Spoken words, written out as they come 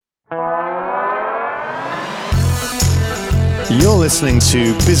You're listening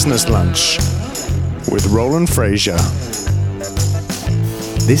to Business Lunch with Roland Frazier.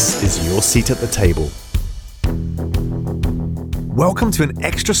 This is your seat at the table. Welcome to an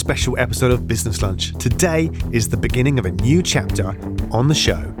extra special episode of Business Lunch. Today is the beginning of a new chapter on the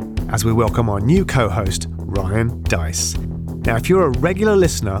show as we welcome our new co-host, Ryan Deiss. Now, if you're a regular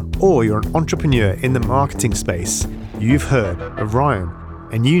listener or you're an entrepreneur in the marketing space, you've heard of Ryan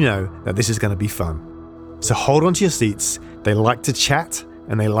and you know that this is going to be fun. So hold on to your seats. They like to chat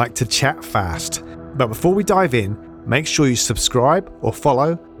and they like to chat fast. But before we dive in, make sure you subscribe or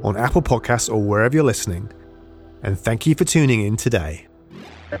follow on Apple Podcasts or wherever you're listening. And thank you for tuning in today.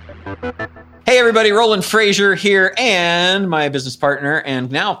 Hey everybody, Roland Frazier here, and my business partner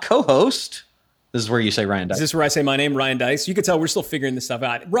and now co-host. This is where you say Ryan Deiss. Is this where I say my name, Ryan Deiss? You can tell we're still figuring this stuff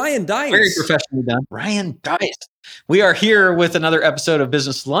out. Ryan Deiss. Very professionally done. Ryan Deiss. We are here with another episode of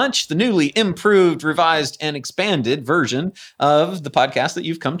Business Lunch, the newly improved, revised, and expanded version of the podcast that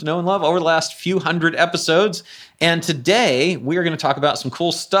you've come to know and love over the last few hundred episodes. And today we are going to talk about some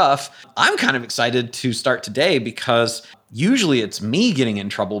cool stuff. I'm kind of excited to start today because usually it's me getting in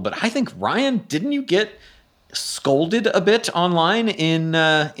trouble, but I think, Ryan, didn't you get scolded a bit online in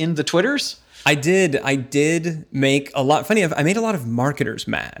the Twitters? I did make a lot. Funny, I made a lot of marketers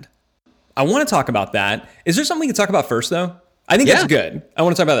mad. I want to talk about that. Is there something we can talk about first, though? I think that's good. I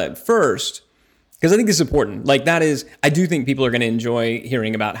want to talk about that first because I think it's important. Like that is, I do think people are going to enjoy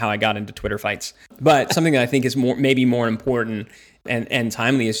hearing about how I got into Twitter fights. But something that I think is maybe more important and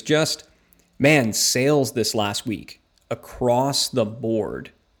timely is just, man, sales this last week across the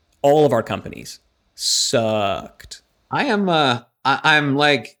board, all of our companies sucked. I'm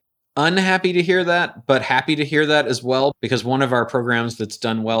like unhappy to hear that, but happy to hear that as well, because one of our programs that's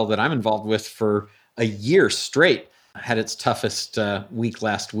done well that I'm involved with for a year straight had its toughest week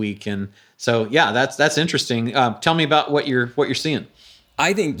last week. And so, yeah, that's interesting. Tell me about what you're seeing.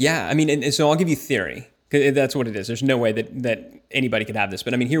 I think, yeah, I mean, and so I'll give you theory. That's what it is. There's no way that anybody could have this.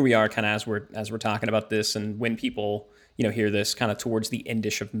 But I mean, here we are kind of as we're talking about this, and when people, hear this kind of towards the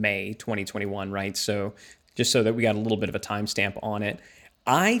endish of May 2021, right? So just so that we got a little bit of a timestamp on it.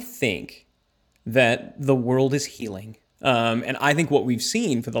 I think that the world is healing. And I think what we've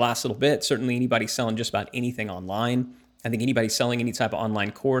seen for the last little bit, certainly anybody selling just about anything online, I think anybody selling any type of online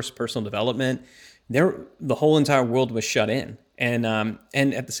course, personal development, the whole entire world was shut in. And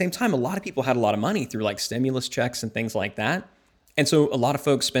at the same time, a lot of people had a lot of money through like stimulus checks and things like that. And so a lot of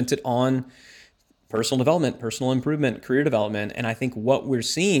folks spent it on personal development, personal improvement, career development. And I think what we're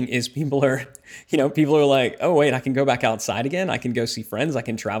seeing is people are like, oh, wait, I can go back outside again. I can go see friends. I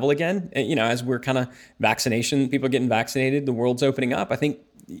can travel again. And, as we're kind of people are getting vaccinated, the world's opening up. I think,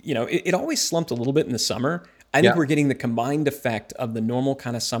 it always slumped a little bit in the summer. I think we're getting the combined effect of the normal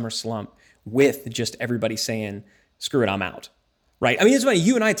kind of summer slump with just everybody saying, screw it, I'm out. Right. I mean, it's funny.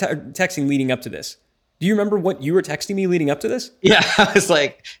 You and I texting leading up to this. Do you remember what you were texting me leading up to this? Yeah, I was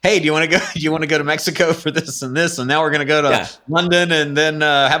like, "Hey, do you want to go to Mexico for this and this, and now we're going to go to London, and then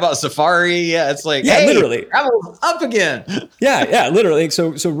how about safari?" Yeah, it's like, hey, literally, travel's up again. Yeah, literally.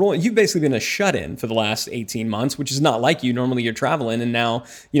 So Roland, you've basically been a shut-in for the last 18 months, which is not like you. Normally, you're traveling, and now,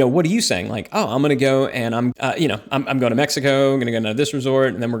 what are you saying? Like, oh, I'm going to go, and I'm going to Mexico. I'm going to go to this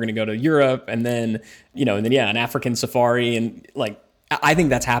resort, and then we're going to go to Europe, and then, an African safari, and like. I think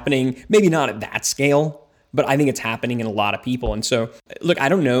that's happening, maybe not at that scale, but I think it's happening in a lot of people. And so, look, I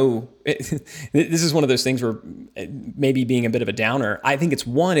don't know. This is one of those things where maybe being a bit of a downer, I think it's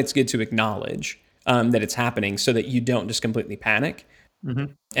good to acknowledge that it's happening so that you don't just completely panic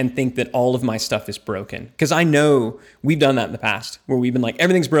and think that all of my stuff is broken. Because I know we've done that in the past where we've been like,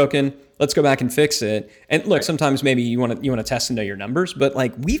 everything's broken. Let's go back and fix it. And look, sometimes maybe you want to test and know your numbers, but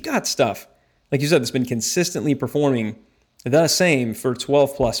like we've got stuff, like you said, that's been consistently performing the same for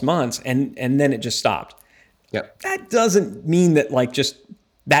 12 plus months, and then it just stopped. Yep. That doesn't mean that like just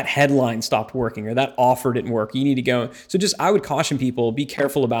that headline stopped working or that offer didn't work. You need to go. So I would caution people, be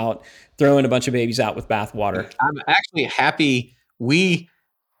careful about throwing a bunch of babies out with bathwater. I'm actually happy we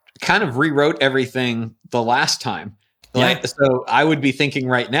kind of rewrote everything the last time. So I would be thinking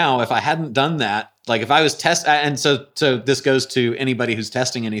right now, if I hadn't done that, like if I was and so this goes to anybody who's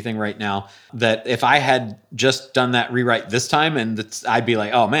testing anything right now, that if I had just done that rewrite this time, I'd be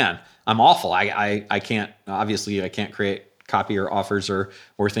like, oh man, I'm awful. I can't create copy or offers or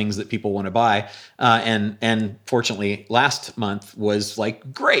things that people want to buy. And fortunately, last month was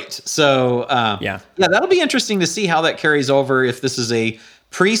like great. So that'll be interesting to see how that carries over. If this is a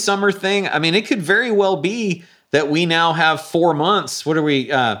pre-summer thing, I mean, it could very well be that we now have 4 months. What are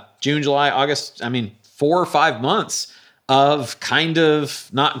we? June, July, August. I mean, 4 or 5 months of kind of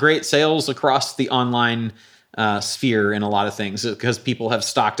not great sales across the online sphere in a lot of things because people have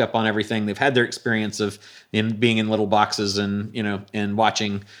stocked up on everything. They've had their experience of being in little boxes and, and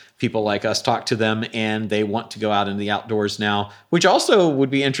watching people like us talk to them, and they want to go out in the outdoors now, which also would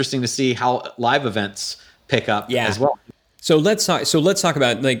be interesting to see how live events pick up as well. So let's talk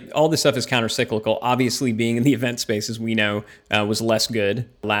about, like, all this stuff is counter-cyclical. Obviously, being in the event space, as we know, was less good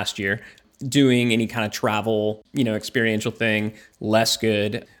last year. Doing any kind of travel, experiential thing, less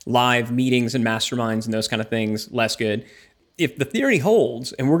good. Live meetings and masterminds and those kind of things, less good. If the theory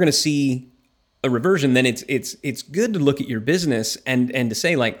holds and we're going to see a reversion, then it's good to look at your business and to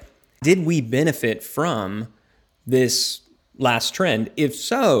say, like, did we benefit from this last trend? If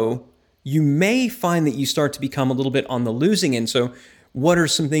so, you may find that you start to become a little bit on the losing end. So what are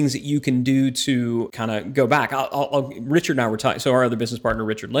some things that you can do to kind of go back? Richard and I were talking, so our other business partner,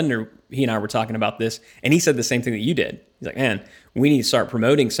 Richard Lindner, he and I were talking about this, and he said the same thing that you did. He's like, man, we need to start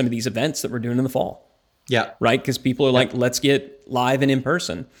promoting some of these events that we're doing in the fall. Yeah. Right? Because people are like, let's get live and in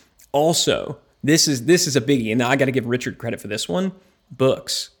person. Also, this is a biggie, and I got to give Richard credit for this one.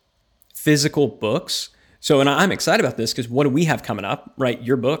 Books, physical books. So, and I'm excited about this because what do we have coming up, right?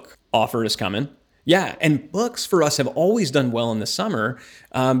 Your book offer is coming. Yeah, and books for us have always done well in the summer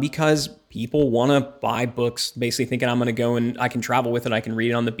because people want to buy books, basically thinking I'm going to go and I can travel with it, I can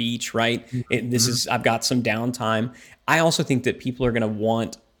read it on the beach, right? I've got some downtime. I also think that people are going to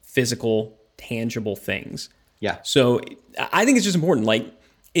want physical, tangible things. Yeah. So I think it's just important. Like,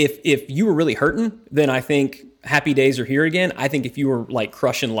 if you were really hurting, then I think happy days are here again. I think if you were like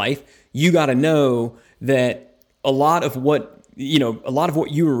crushing life, you got to know that a lot of what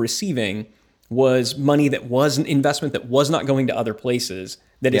you were receiving was money that was an investment that was not going to other places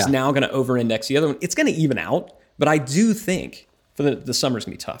that is now going to over-index the other one. It's going to even out, but I do think for the summer's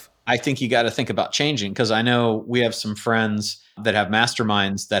going to be tough. I think you got to think about changing, because I know we have some friends that have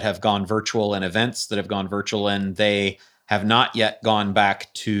masterminds that have gone virtual and events that have gone virtual, and they have not yet gone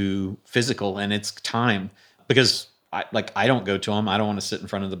back to physical, and it's time, because I don't go to them. I don't want to sit in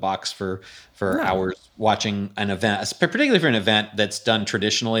front of the box for hours watching an event, particularly for an event that's done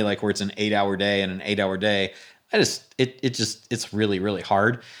traditionally, like where it's an 8-hour day and an 8-hour day. It's really, really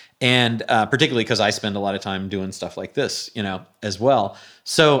hard. And particularly because I spend a lot of time doing stuff like this, as well.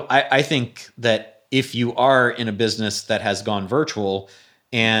 So I think that if you are in a business that has gone virtual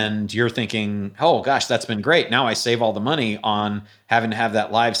and you're thinking, oh gosh, that's been great, now I save all the money on having to have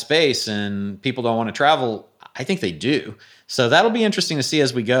that live space and people don't want to travel, I think they do. So that'll be interesting to see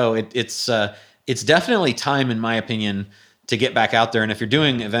as we go. It's definitely time, in my opinion, to get back out there. And if you're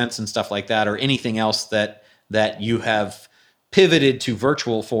doing events and stuff like that, or anything else that you have pivoted to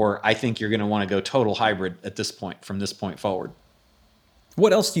virtual for, I think you're going to want to go total hybrid at this point, from this point forward.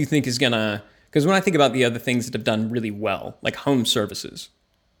 What else do you think is going to, because when I think about the other things that have done really well, like home services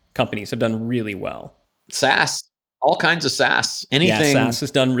companies have done really well. SaaS. All kinds of SaaS. Anything. Yeah, SaaS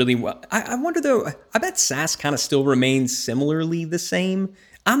has done really well. I wonder though, I bet SaaS kind of still remains similarly the same.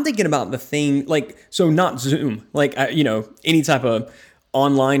 I'm thinking about the thing, like, so not Zoom, like, any type of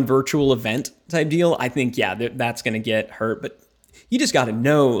online virtual event type deal. I think, that's going to get hurt, but you just got to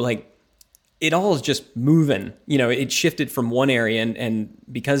know, like, it all is just moving. It shifted from one area and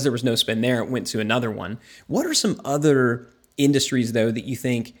because there was no spend there, it went to another one. What are some other industries though that you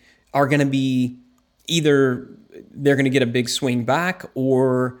think are going to be either they're going to get a big swing back,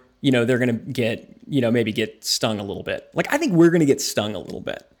 or, they're going to get, maybe get stung a little bit? Like, I think we're going to get stung a little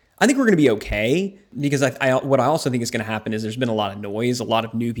bit. I think we're going to be okay, because what I also think is going to happen is there's been a lot of noise. A lot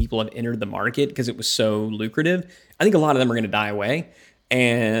of new people have entered the market because it was so lucrative. I think a lot of them are going to die away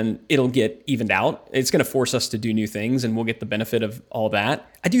and it'll get evened out. It's going to force us to do new things and we'll get the benefit of all that.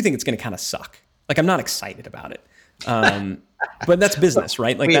 I do think it's going to kind of suck. Like, I'm not excited about it. But that's business,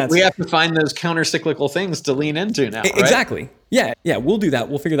 right? Like, we have to find those counter-cyclical things to lean into now, right? Exactly. Yeah, we'll do that.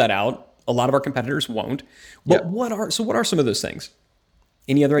 We'll figure that out. A lot of our competitors won't. But what are some of those things?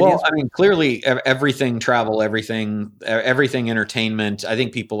 Any other ideas? Well, I mean, clearly everything travel, everything entertainment. I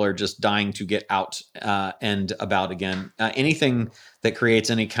think people are just dying to get out and about again. Anything that creates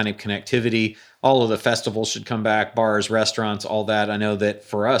any kind of connectivity. All of the festivals should come back, bars, restaurants, all that. I know that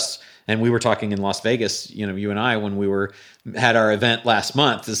for us, and we were talking in Las Vegas, you and I, when we had our event last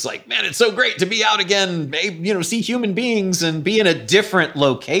month, it's like, man, it's so great to be out again, see human beings and be in a different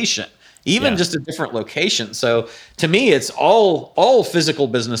location, just a different location. So to me, it's all physical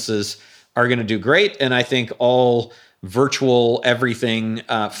businesses are going to do great. And I think all virtual everything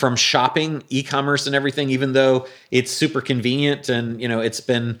from shopping, e-commerce and everything, even though it's super convenient and, it's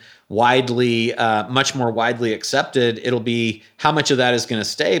been much more widely accepted, it'll be how much of that is going to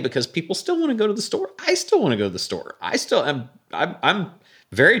stay, because people still want to go to the store. I still want to go to the store. I still am. I'm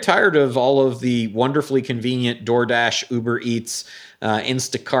very tired of all of the wonderfully convenient DoorDash, Uber Eats,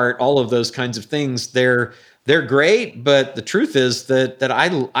 Instacart, all of those kinds of things. They're great, but the truth is that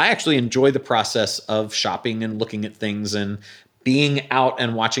I actually enjoy the process of shopping and looking at things and being out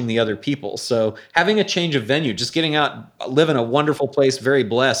and watching the other people. So having a change of venue, just getting out, live in a wonderful place, very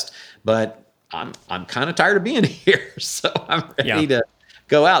blessed, but I'm kind of tired of being here. So I'm ready to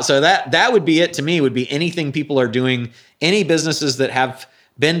go out. So that would be it to me, would be anything people are doing, any businesses that have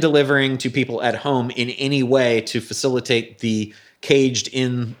been delivering to people at home in any way to facilitate the caged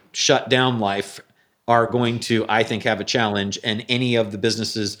in, shut down life are going to, I think, have a challenge. And any of the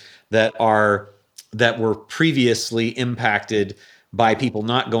businesses that were previously impacted by people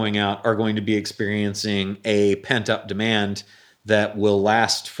not going out are going to be experiencing a pent up demand that will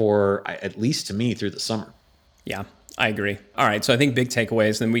last for, at least to me, through the summer. Yeah, I agree. All right. So I think big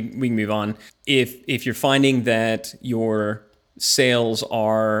takeaways, then we can move on. If you're finding that your sales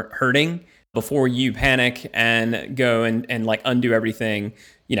are hurting, before you panic and go and like undo everything,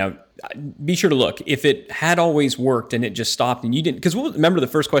 be sure to look. If it had always worked and it just stopped and you didn't, because remember the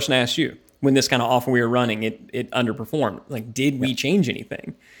first question I asked you, when this kind of offer we were running, it underperformed. Like, did we change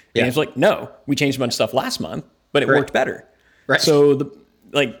anything? And it's like, no, we changed a bunch of stuff last month, but it worked better. Right. So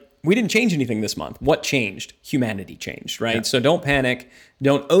we didn't change anything this month. What changed? Humanity changed, right? Yeah. So don't panic,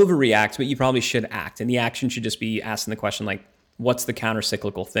 don't overreact, but you probably should act. And the action should just be asking the question, like, what's the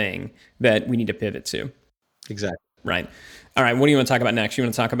counter-cyclical thing that we need to pivot to? Exactly. Right. All right. What do you want to talk about next? You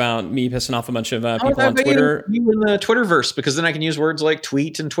want to talk about me pissing off a bunch of people on Twitter? You in the Twitterverse, because then I can use words like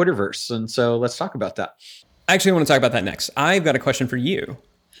tweet and Twitterverse. And so let's talk about that. Actually, I want to talk about that next. I've got a question for you.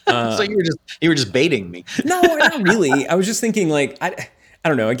 So you were just baiting me. No, not really. I was just thinking, like, I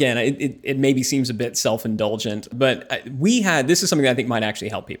don't know. Again, it maybe seems a bit self-indulgent, but this is something that I think might actually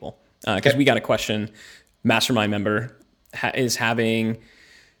help people, because we got a question. Mastermind member is having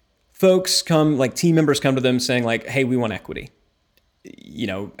folks come, like team members come to them saying like, hey, we want equity.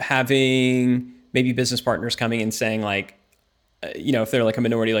 Having maybe business partners coming and saying like, if they're like a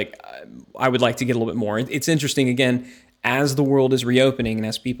minority, like I would like to get a little bit more. It's interesting, again, as the world is reopening and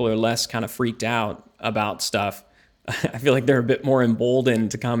as people are less kind of freaked out about stuff, I feel like they're a bit more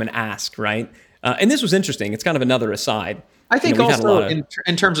emboldened to come and ask, right? And this was interesting. It's kind of another aside. I think also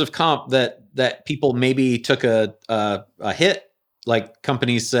in terms of comp that people maybe took a hit, like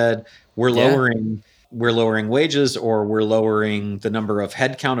companies said, we're lowering wages, or we're lowering the number of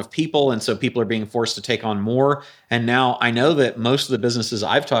headcount of people. And so people are being forced to take on more. And now I know that most of the businesses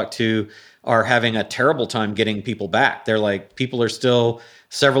I've talked to are having a terrible time getting people back. They're like,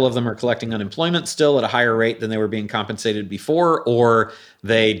 several of them are collecting unemployment still at a higher rate than they were being compensated before, or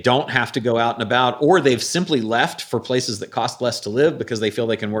they don't have to go out and about, or they've simply left for places that cost less to live because they feel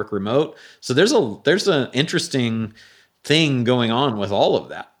they can work remote. So there's an interesting thing going on with all of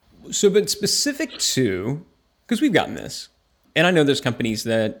that. So, but specific to, because we've gotten this, and I know there's companies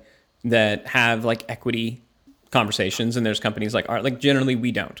that have like equity conversations, and there's companies like generally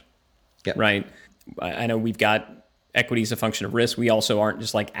we don't, right? I know we've got equity is a function of risk. We also aren't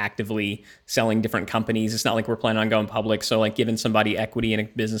just like actively selling different companies. It's not like we're planning on going public. So like giving somebody equity in a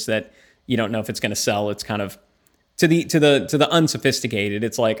business that you don't know if it's going to sell, it's kind of to the unsophisticated.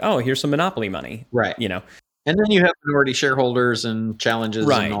 It's like, oh, here's some monopoly money, right? And then you have minority shareholders and challenges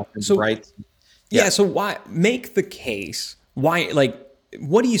and all kinds of rights. Yeah. So why make the case? Why, like,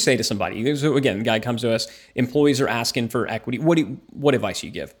 what do you say to somebody? So again, the guy comes to us, employees are asking for equity. What advice do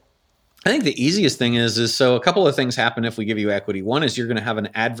you give? I think the easiest thing is so a couple of things happen if we give you equity. One is you're going to have an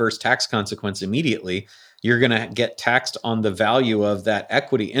adverse tax consequence immediately. You're going to get taxed on the value of that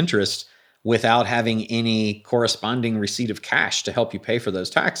equity interest without having any corresponding receipt of cash to help you pay for those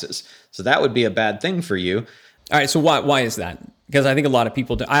taxes. So that would be a bad thing for you. All right. So why is that? Because I think a lot of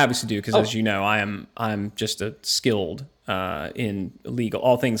people do. I obviously do, because as you know, I'm just a skilled in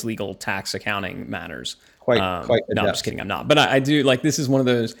all things legal, tax, accounting matters. Quite no, I'm just kidding. I'm not. But I do, like, this is one of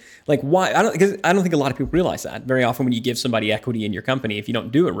those, like, why? Because I don't think a lot of people realize that. Very often when you give somebody equity in your company, if you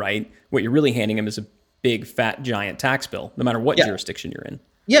don't do it right, what you're really handing them is a big, fat, giant tax bill, no matter what jurisdiction you're in.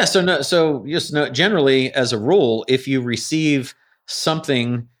 Yeah. So just know, generally, as a rule, if you receive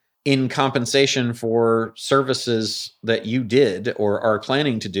something in compensation for services that you did or are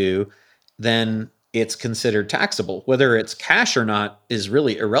planning to do, then it's considered taxable. Whether it's cash or not is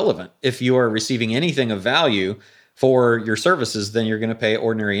really irrelevant. If you are receiving anything of value for your services, then you're going to pay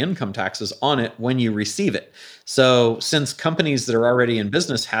ordinary income taxes on it when you receive it. So since companies that are already in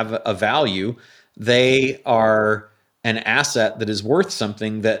business have a value, they are an asset that is worth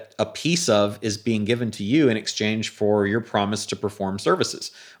something that a piece of is being given to you in exchange for your promise to perform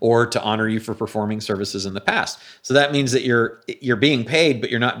services or to honor you for performing services in the past. So that means that you're being paid, but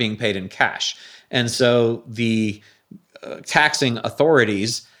you're not being paid in cash. And so the taxing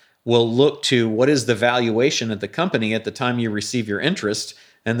authorities will look to what is the valuation of the company at the time you receive your interest,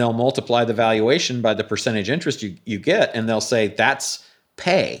 and they'll multiply the valuation by the percentage interest you get, and they'll say that's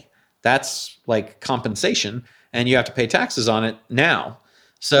pay. That's like compensation, and you have to pay taxes on it now.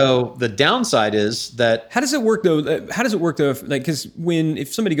 So the downside is that... How does it work though? Because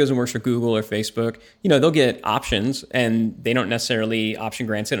if somebody goes and works for Google or Facebook, they'll get options, and they don't necessarily option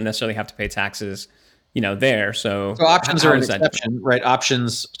grants. They don't necessarily have to pay taxes, there. So options are an exception, right?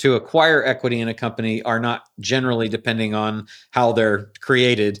 Options to acquire equity in a company are not generally, depending on how they're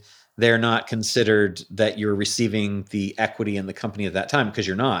created, they're not considered that you're receiving the equity in the company at that time, because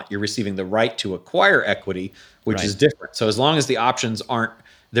you're not. You're receiving the right to acquire equity, which is different. So as long as the options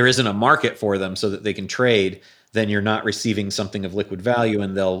there isn't a market for them so that they can trade, then you're not receiving something of liquid value,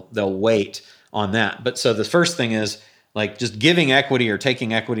 and they'll wait on that. But so the first thing is, like, just giving equity or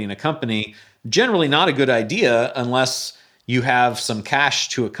taking equity in a company, generally not a good idea unless you have some cash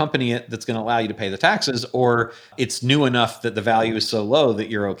to accompany it that's going to allow you to pay the taxes, or it's new enough that the value is so low that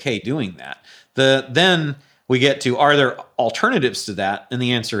you're okay doing that. Then we get to, are there alternatives to that? And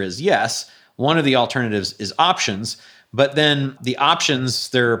the answer is yes. One of the alternatives is options. But then the options,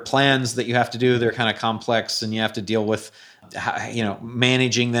 there are plans that you have to do. They're kind of complex, and you have to deal with,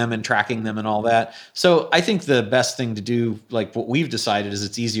 managing them and tracking them and all that. So I think the best thing to do, like what we've decided, is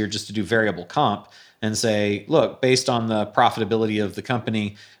it's easier just to do variable comp and say, look, based on the profitability of the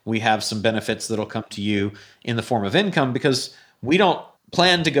company, we have some benefits that'll come to you in the form of income, because we don't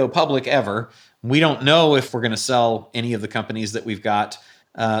plan to go public ever. We don't know if we're going to sell any of the companies that we've got.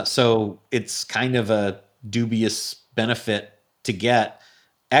 So it's kind of a dubious benefit to get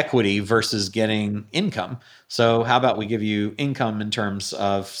equity versus getting income. So how about we give you income in terms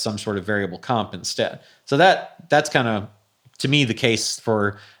of some sort of variable comp instead? So that's kind of, to me, the case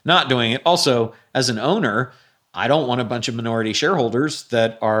for not doing it. Also, as an owner, I don't want a bunch of minority shareholders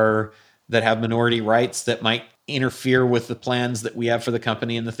that have minority rights that might interfere with the plans that we have for the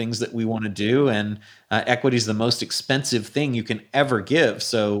company and the things that we want to do. And equity is the most expensive thing you can ever give.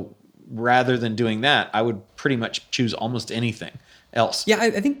 So rather than doing that, I would pretty much choose almost anything else. Yeah,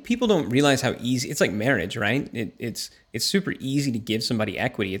 I think people don't realize how easy it's like marriage, right? It's super easy to give somebody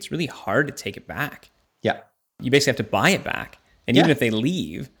equity. It's really hard to take it back. Yeah. You basically have to buy it back. And even if they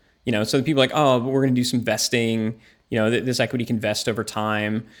leave, so the people are like, oh, but we're going to do some vesting. This equity can vest over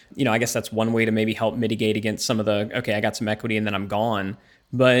time. I guess that's one way to maybe help mitigate against some of I got some equity and then I'm gone.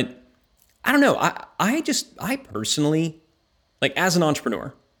 But I don't know. I personally, like, as an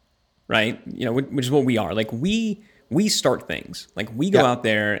entrepreneur, right? Which is what we are. Like, we start things. Like, we go out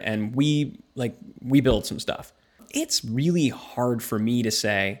there and we build some stuff. It's really hard for me to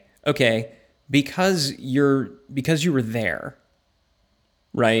say, okay, because you were there,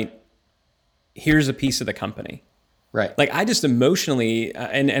 right? Here's a piece of the company. Right. Like, I just emotionally,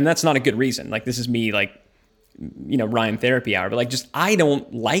 and that's not a good reason. Like, this is me, like, Ryan therapy hour, but like, just, I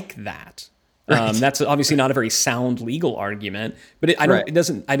don't like that. Right. That's obviously not a very sound legal argument, but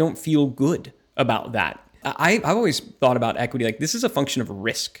I don't feel good about that. I've always thought about equity like this is a function of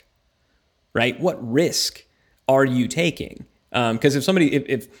risk, right? What risk are you taking? Because if somebody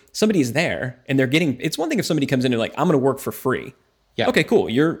is there and they're getting, it's one thing if somebody comes in and like, I'm going to work for free. Yeah. Okay, cool.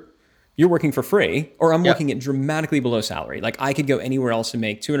 You're working for free, or I'm working at dramatically below salary. Like, I could go anywhere else and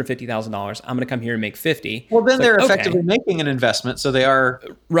make $250,000. I'm going to come here and make 50. Well, then they're effectively making an investment, so they are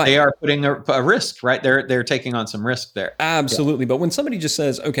putting a risk, right? They're taking on some risk there. Absolutely. Yeah. But when somebody just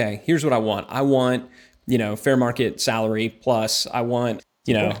says, okay, here's what I want. I want, fair market salary plus I want,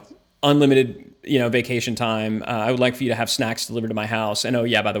 unlimited, vacation time. I would like for you to have snacks delivered to my house. And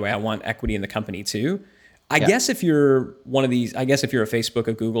by the way, I want equity in the company too. I guess if you're one of these, if you're a Facebook,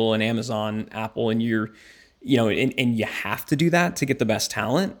 a Google, an Amazon, Apple, and you're, and you have to do that to get the best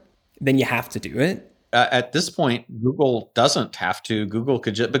talent, then you have to do it. At this point, Google doesn't have to. Google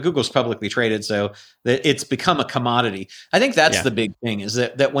could but Google's publicly traded, so that it's become a commodity. I think that's the big thing, is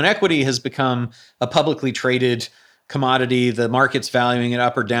that when equity has become a publicly traded commodity, the market's valuing it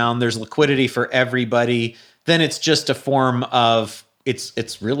up or down, there's liquidity for everybody, then it's just a form of,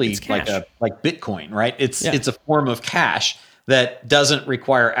 it's really like Bitcoin, right? It's a form of cash that doesn't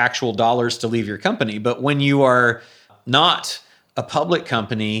require actual dollars to leave your company. But when you are not a public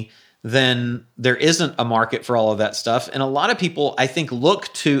company, then there isn't a market for all of that stuff. And a lot of people, I think,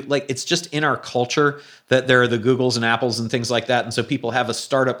 look to, like, it's just in our culture that there are the Googles and Apples and things like that. And so people have a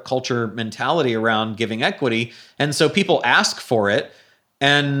startup culture mentality around giving equity. And so people ask for it,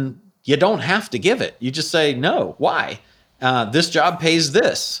 and you don't have to give it. You just say, no, why? This job pays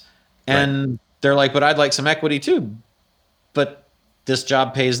this. And they're like, but I'd like some equity too. But this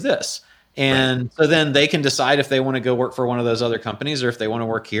job pays this. And so then they can decide if they want to go work for one of those other companies or if they want to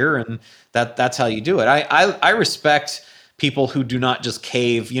work here. And that's how you do it. I respect people who do not just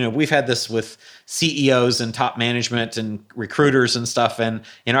cave. We've had this with CEOs and top management and recruiters and stuff. And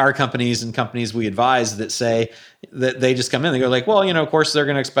in our companies and companies we advise that say that they just come in, they go like, well, of course they're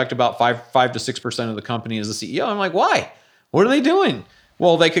going to expect about 5 to 6% of the company as the CEO. I'm like, why? What are they doing?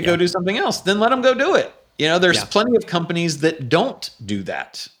 Well, they could go do something else. Then let them go do it. There's plenty of companies that don't do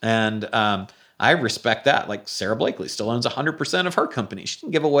that. And I respect that. Like Sarah Blakely still owns 100% of her company. She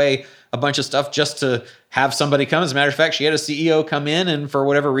didn't give away a bunch of stuff just to have somebody come. As a matter of fact, she had a CEO come in, and for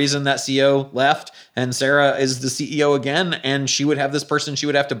whatever reason, that CEO left, and Sarah is the CEO again, and she would have this person she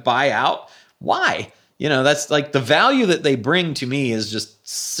would have to buy out. Why? That's like the value that they bring to me is just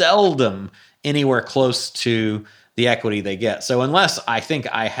seldom anywhere close to the equity they get. So unless I think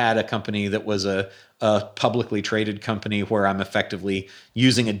I had a company that was a publicly traded company where I'm effectively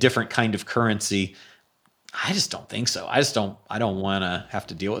using a different kind of currency, I just don't think so. I don't want to have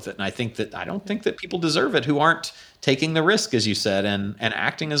to deal with it. And I don't think that people deserve it who aren't taking the risk, as you said, and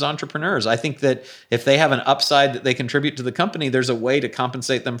acting as entrepreneurs. I think that if they have an upside that they contribute to the company, there's a way to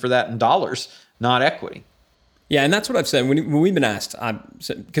compensate them for that in dollars, not equity. Yeah. And that's what I've said when we've been asked,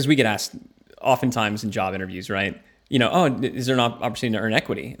 because we get asked oftentimes in job interviews, right? Is there an opportunity to earn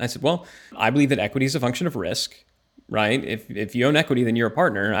equity? And I said, well, I believe that equity is a function of risk, right? If you own equity, then you're a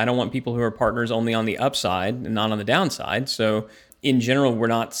partner. I don't want people who are partners only on the upside and not on the downside. So in general, we're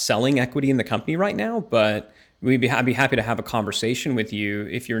not selling equity in the company right now, but I'd be happy to have a conversation with you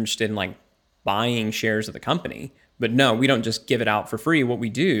if you're interested in like buying shares of the company. But no, we don't just give it out for free. What we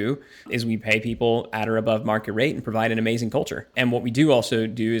do is we pay people at or above market rate and provide an amazing culture. And what we do also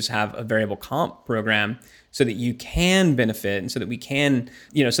do is have a variable comp program so that you can benefit and so that we can,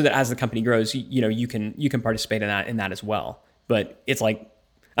 so that as the company grows, you can participate in that as well. But it's like,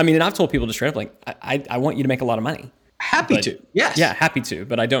 and I've told people just straight up, like, I want you to make a lot of money. Happy to. Yes. Yeah, happy to.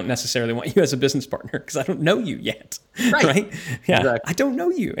 But I don't necessarily want you as a business partner because I don't know you yet. Right? Yeah. Exactly. I don't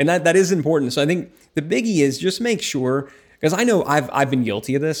know you. And that is important. So I think the biggie is just make sure, because I know I've been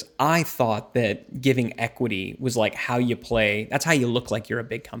guilty of this. I thought that giving equity was like how you play. That's how you look like you're a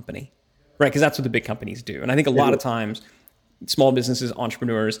big company. Right? Because that's what the big companies do. And I think a lot of times small businesses,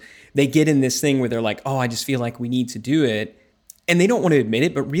 entrepreneurs, they get in this thing where they're like, oh, I just feel like we need to do it. And they don't want to admit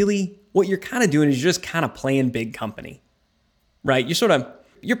it, but really what you're kind of doing is you're just kind of playing big company, right?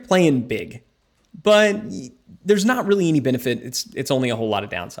 You're playing big, but there's not really any benefit. It's only a whole lot of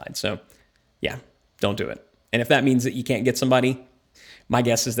downside. So yeah, don't do it. And if that means that you can't get somebody, my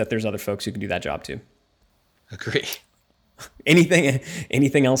guess is that there's other folks who can do that job too. Agree.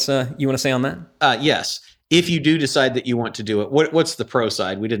 Anything else you want to say on that? Yes. If you do decide that you want to do it, what's the pro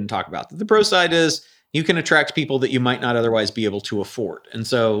side? We didn't talk about that. The pro side is you can attract people that you might not otherwise be able to afford. And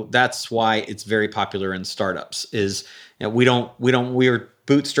so that's why it's very popular in startups is we're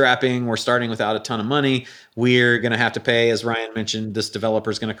bootstrapping. We're starting without a ton of money. We're going to have to pay, as Ryan mentioned, this developer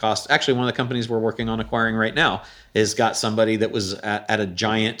is going to cost. Actually, one of the companies we're working on acquiring right now has got somebody that was at a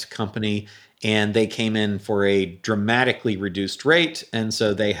giant company and they came in for a dramatically reduced rate. And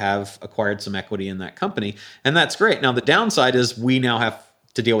so they have acquired some equity in that company. And that's great. Now, the downside is we now have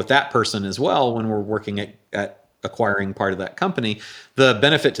to deal with that person as well when we're working at acquiring part of that company. The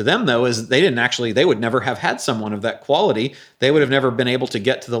benefit to them, though, is they would never have had someone of that quality. They would have never been able to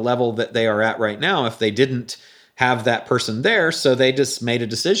get to the level that they are at right now if they didn't have that person there. So they just made a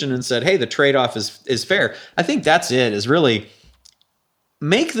decision and said, hey, the trade-off is fair. I think that's it, is really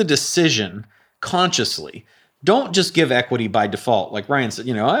make the decision consciously. Don't just give equity by default. Like Ryan said,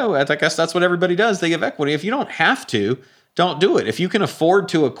 I guess that's what everybody does. They give equity. If you don't have to, don't do it. If you can afford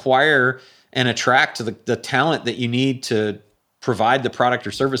to acquire and attract the talent that you need to provide the product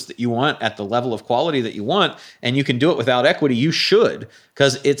or service that you want at the level of quality that you want, and you can do it without equity, you should,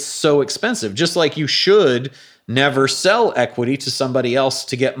 because it's so expensive. Just like you should never sell equity to somebody else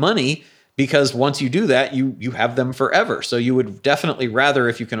to get money, because once you do that, you have them forever. So you would definitely rather,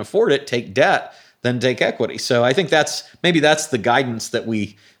 if you can afford it, take debt than take equity. So I think that's the guidance that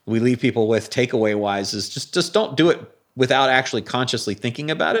we leave people with takeaway wise, is just don't do it without actually consciously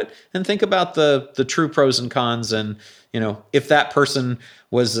thinking about it, and think about the true pros and cons. And, if that person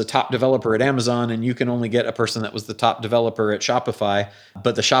was the top developer at Amazon and you can only get a person that was the top developer at Shopify,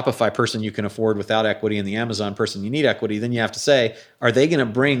 but the Shopify person you can afford without equity and the Amazon person you need equity, then you have to say, are they going to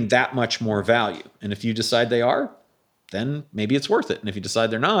bring that much more value? And if you decide they are, then maybe it's worth it. And if you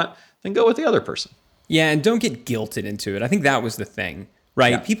decide they're not, then go with the other person. Yeah, and don't get guilted into it. I think that was the thing,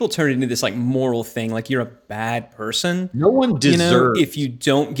 right? Yeah. People turn it into this like moral thing, like you're a bad person. No one deserves if you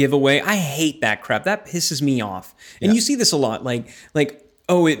don't give away. I hate that crap. That pisses me off. And you see this a lot, like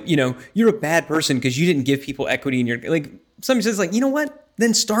oh, you're a bad person because you didn't give people equity in your like. Somebody says like, you know what?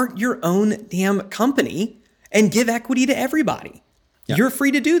 Then start your own damn company and give equity to everybody. Yeah. You're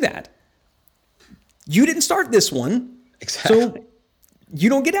free to do that. You didn't start this one, exactly. So you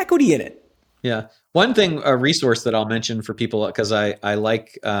don't get equity in it. Yeah. One thing, a resource that I'll mention for people, because I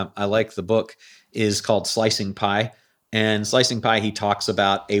like the book, is called Slicing Pie. And Slicing Pie, he talks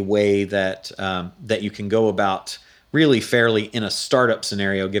about a way that that you can go about really fairly in a startup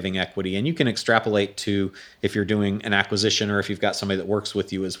scenario giving equity. And you can extrapolate to if you're doing an acquisition or if you've got somebody that works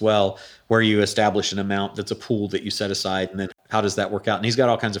with you as well, where you establish an amount that's a pool that you set aside, and then how does that work out? And he's got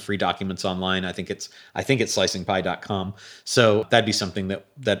all kinds of free documents online. I think it's slicingpie.com. So that'd be something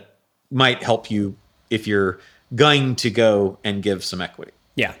that might help you if you're going to go and give some equity.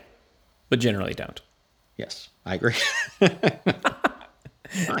 Yeah, but generally don't. Yes, I agree. Nice.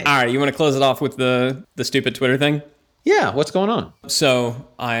 All right, you want to close it off with the stupid Twitter thing? Yeah, what's going on? So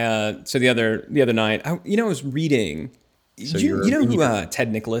so the other night, I was reading. So you know who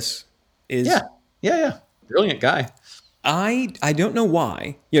Ted Nicholas is? Yeah, brilliant guy. I don't know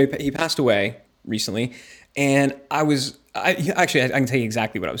why. He passed away recently, and I can tell you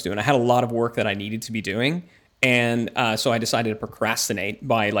exactly what I was doing. I had a lot of work that I needed to be doing, and so I decided to procrastinate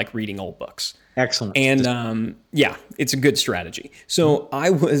by like reading old books. Excellent. And it's a good strategy. So I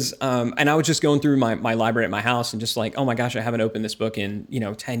was just going through my library at my house and just like, oh my gosh, I haven't opened this book in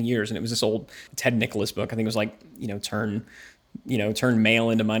 10 years, and it was this old Ted Nicholas book. I think it was like turn mail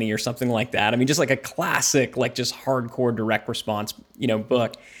into money or something like that. I mean, just like a classic, like just hardcore direct response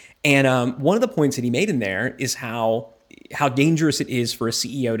book. And one of the points that he made in there is how dangerous it is for a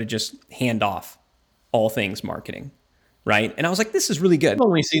CEO to just hand off all things marketing, right? And I was like, this is really good. I've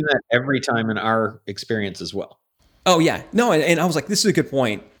only seen that every time in our experience as well. Oh yeah, no, and I was like, this is a good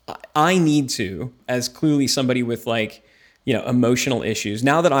point. I need to, as clearly somebody with like, emotional issues.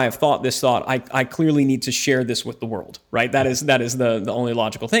 Now that I have thought this thought, I clearly need to share this with the world, right? That is the only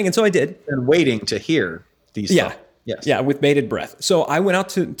logical thing. And so I did. And waiting to hear these thoughts. Yes. Yeah, with bated breath. So I went out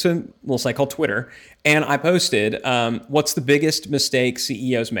to a little site called Twitter, and I posted, what's the biggest mistake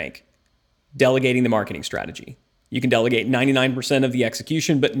CEOs make? Delegating the marketing strategy. You can delegate 99% of the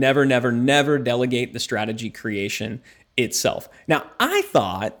execution, but never, never, never delegate the strategy creation itself. Now, I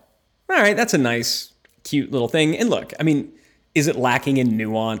thought, all right, that's a nice, cute little thing. And look, I mean, is it lacking in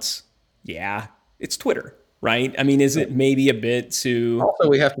nuance? Yeah, it's Twitter, right? I mean, is it maybe a bit too... Also,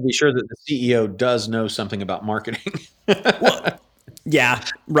 we have to be sure that the CEO does know something about marketing. Well, yeah,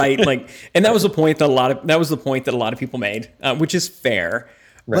 right. Like, and that was the point that a lot of people made, which is fair.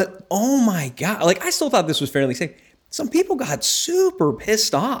 Right. But oh my God, like I still thought this was fairly safe. Some people got super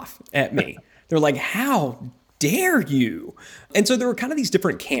pissed off at me. They're like, how dare you? And so there were kind of these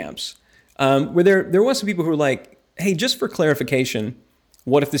different camps where there was some people who were like, hey, just for clarification,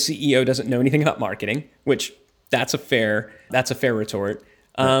 what if the CEO doesn't know anything about marketing? Which that's a fair retort.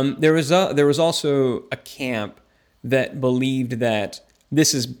 Right. There was also a camp that believed that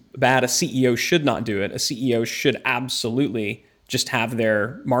this is bad. A CEO should not do it. A CEO should absolutely just have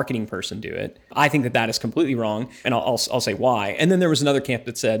their marketing person do it. I think that is completely wrong, and I'll say why. And then there was another camp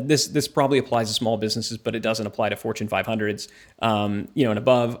that said this probably applies to small businesses, but it doesn't apply to Fortune 500s, and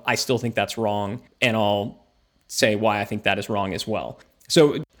above. I still think that's wrong, and I'll say why I think that is wrong as well.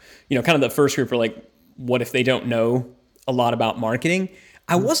 So, kind of the first group are like, what if they don't know a lot about marketing?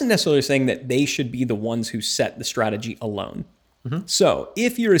 I wasn't necessarily saying that they should be the ones who set the strategy alone. Mm-hmm. So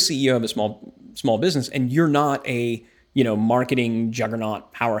if you're a CEO of a small business and you're not a marketing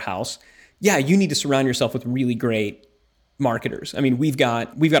juggernaut powerhouse, yeah, you need to surround yourself with really great marketers. I mean, we've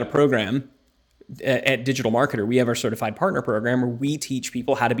got a program at Digital Marketer. We have our certified partner program where we teach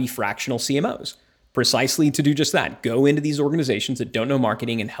people how to be fractional CMOs, precisely to do just that. Go into these organizations that don't know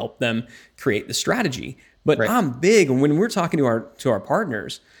marketing and help them create the strategy. But right. I'm big when we're talking to our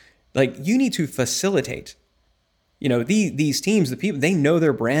partners, like you need to facilitate. These teams, the people, they know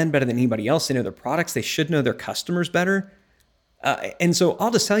their brand better than anybody else. They know their products. They should know their customers better. And so I'll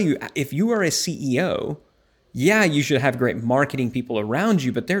just tell you, if you are a CEO, yeah, you should have great marketing people around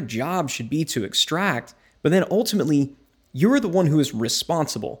you, but their job should be to extract. But then ultimately, you're the one who is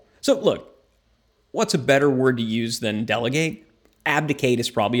responsible. So look, what's a better word to use than delegate? Abdicate is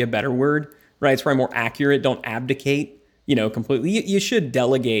probably a better word, right? It's probably more accurate. Don't abdicate, completely. You should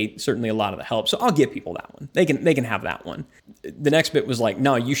delegate certainly a lot of the help. So I'll give people that one. They can have that one. The next bit was like,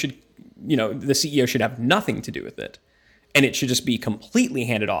 no, you should, the CEO should have nothing to do with it. And it should just be completely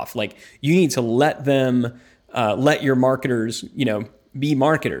handed off. Like, you need to let them, let your marketers, be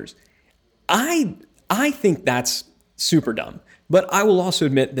marketers. I think that's super dumb. But I will also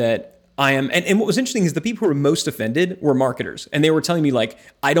admit that I am, and what was interesting is the people who were most offended were marketers. And they were telling me like,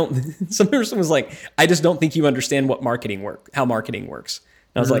 some person was like, I just don't think you understand how marketing works.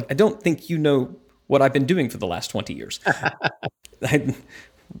 And I was like, I don't think you know what I've been doing for the last 20 years. I've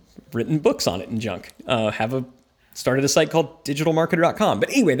written books on it and junk. Started a site called digitalmarketer.com. But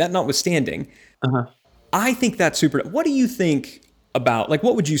anyway, that notwithstanding, I think that's super. What do you think about, like,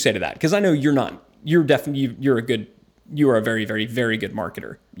 what would you say to that? Because I know you are a very, very, very good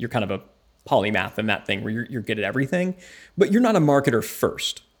marketer. You're kind of a polymath in that thing where you're good at everything, but you're not a marketer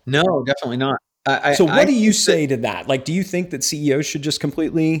first. No, definitely not. So what do you say to that? Like, do you think that CEOs should just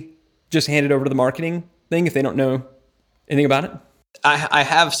completely just hand it over to the marketing thing if they don't know anything about it? I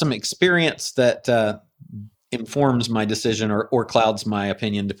have some experience that informs my decision or clouds my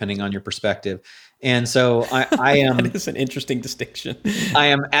opinion, depending on your perspective. And so I am. That is an interesting distinction. I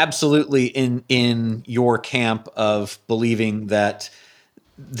am absolutely in your camp of believing that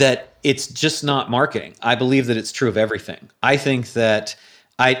it's just not marketing. I believe that it's true of everything. I think that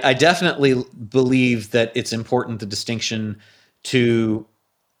I definitely believe that it's important, the distinction to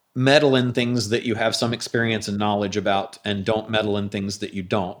meddle in things that you have some experience and knowledge about, and don't meddle in things that you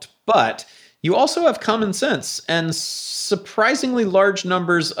don't. But you also have common sense, and surprisingly large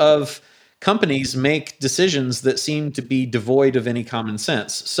numbers of companies make decisions that seem to be devoid of any common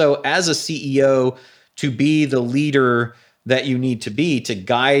sense. So as a CEO, to be the leader that you need to be to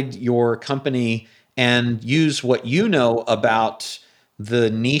guide your company and use what you know about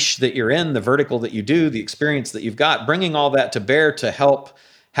the niche that you're in, the vertical that you do, the experience that you've got, bringing all that to bear to help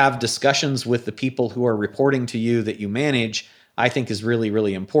have discussions with the people who are reporting to you that you manage, I think is really,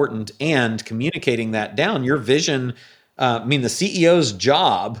 really important. And communicating that down, your vision, the CEO's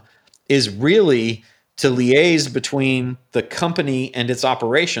job is really to liaise between the company and its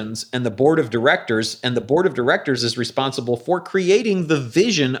operations and the board of directors. And the board of directors is responsible for creating the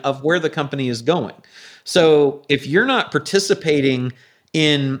vision of where the company is going. So if you're not participating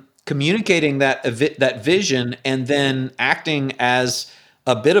in communicating that vision and then acting as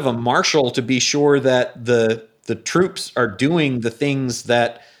a bit of a marshal to be sure that the troops are doing the things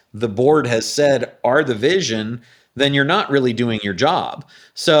that the board has said are the vision, then you're not really doing your job.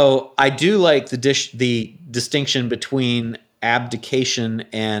 So I do like the distinction between abdication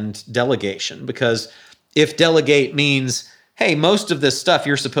and delegation, because if delegate means, hey, most of this stuff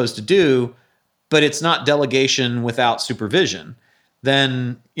you're supposed to do, but it's not delegation without supervision,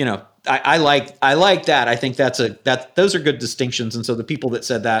 then, I like that. I think those are good distinctions. And so the people that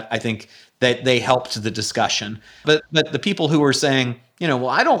said that, I think that they helped the discussion. But the people who were saying, well,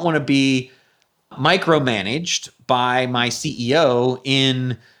 I don't want to be micromanaged by my CEO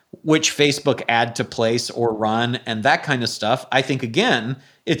in which Facebook ad to place or run and that kind of stuff. I think, again,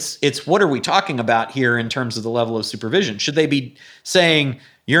 it's what are we talking about here in terms of the level of supervision? Should they be saying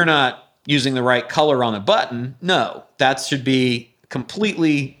you're not using the right color on a button? No, that should be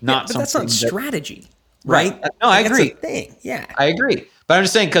completely not something. But that's not strategy, right? No, I agree. That's a thing. Yeah, I agree. But I'm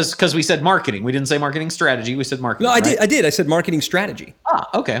just saying because we said marketing, we didn't say marketing strategy. We said marketing. No, I did. I said marketing strategy.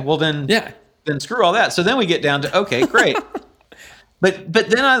 Okay. Well, then, yeah. Then screw all that. So then we get down to, okay, great. but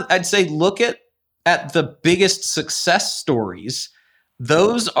then I'd say look at the biggest success stories.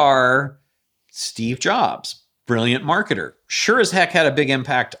 Those are Steve Jobs, brilliant marketer. Sure as heck had a big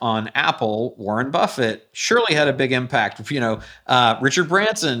impact on Apple. Warren Buffett surely had a big impact. Richard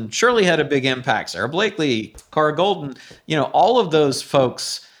Branson surely had a big impact. Sarah Blakely, Cara Golden, all of those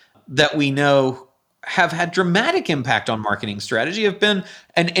folks that we know have had dramatic impact on marketing strategy, have been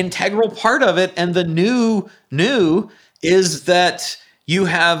an integral part of it. And the new is that you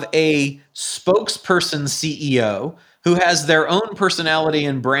have a spokesperson CEO who has their own personality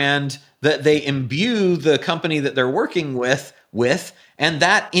and brand that they imbue the company that they're working with, and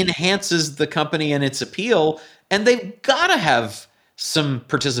that enhances the company and its appeal. And they've got to have some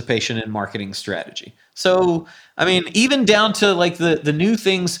participation in marketing strategy. So, even down to like the new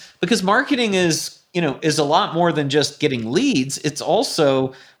things, because marketing is a lot more than just getting leads. It's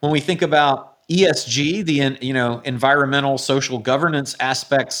also, when we think about ESG, the environmental, social governance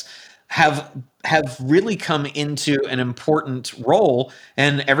aspects have really come into an important role,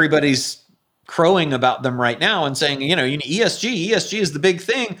 and everybody's crowing about them right now and saying, ESG is the big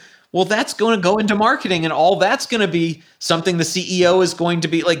thing. Well, that's going to go into marketing, and all that's going to be something the CEO is going to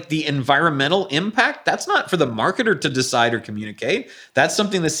be like the environmental impact. That's not for the marketer to decide or communicate. That's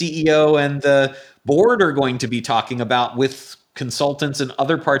something the CEO and the board are going to be talking about with consultants and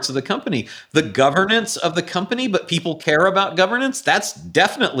other parts of the company. The governance of the company, but people care about governance. That's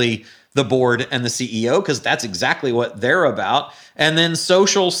definitely the board and the CEO, because that's exactly what they're about. And then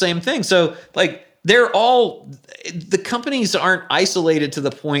social, same thing. So like, the companies aren't isolated to the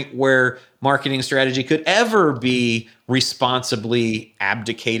point where marketing strategy could ever be responsibly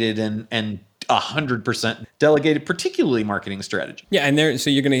abdicated and 100% delegated, particularly marketing strategy. Yeah, and so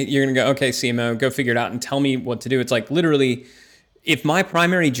you're gonna go, okay, CMO, go figure it out and tell me what to do. It's like literally, if my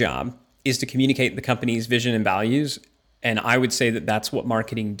primary job is to communicate the company's vision and values, and I would say that that's what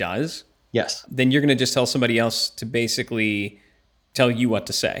marketing does. Yes. Then you're gonna just tell somebody else to basically tell you what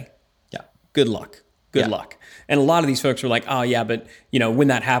to say. Good luck. Good luck. And a lot of these folks are like, oh yeah, but when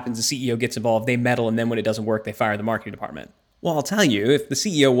that happens, the CEO gets involved, they meddle, and then when it doesn't work, they fire the marketing department. Well, I'll tell you, if the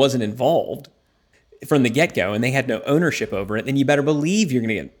CEO wasn't involved from the get-go and they had no ownership over it, then you better believe you're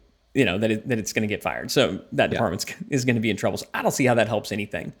going to get, that it's going to get fired. So that department is going to be in trouble. So I don't see how that helps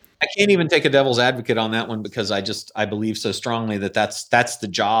anything. I can't even take a devil's advocate on that one, because I believe so strongly that that's the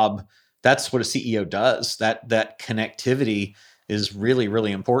job. That's what a CEO does. That connectivity is really,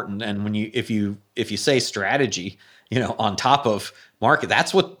 really important. And when if you say strategy, on top of market,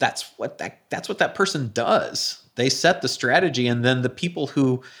 that's what that person does. They set the strategy, and then the people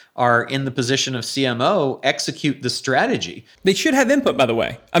who are in the position of CMO execute the strategy. They should have input, by the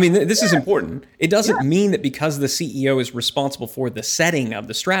way. I mean, this is important. It doesn't mean that because the CEO is responsible for the setting of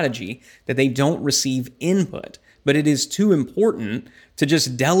the strategy that they don't receive input, but it is too important to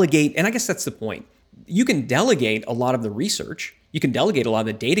just delegate. And I guess that's the point. You can delegate a lot of the research. You can delegate a lot of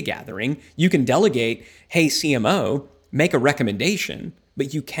the data gathering. You can delegate, hey, CMO, make a recommendation,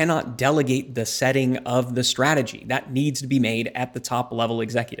 but you cannot delegate the setting of the strategy. That needs to be made at the top level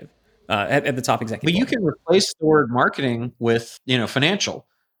executive, at the top executive. But you can replace the word marketing with, financial.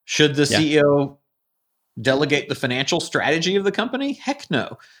 Should the CEO delegate the financial strategy of the company? Heck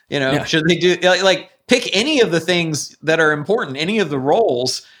no. Should they do pick any of the things that are important, any of the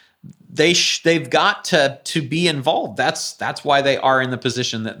roles? They've got to be involved. That's why they are in the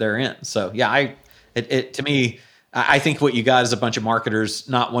position that they're in. So yeah, to me, I think what you got is a bunch of marketers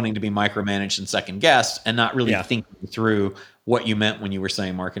not wanting to be micromanaged and second guessed, and not really thinking through what you meant when you were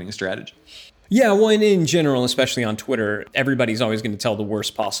saying marketing strategy. Yeah, well, and in general, especially on Twitter, everybody's always going to tell the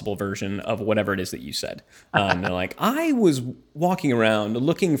worst possible version of whatever it is that you said. They're like, I was walking around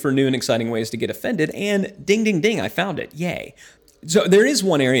looking for new and exciting ways to get offended, and ding, ding, ding, I found it. Yay. So there is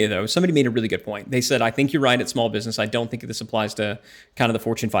one area, though. Somebody made a really good point. They said, I think you're right at small business. I don't think this applies to kind of the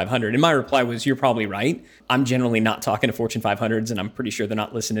Fortune 500. And my reply was, you're probably right. I'm generally not talking to Fortune 500s, and I'm pretty sure they're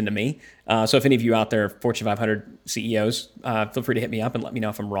not listening to me. So if any of you out there, Fortune 500 CEOs, feel free to hit me up and let me know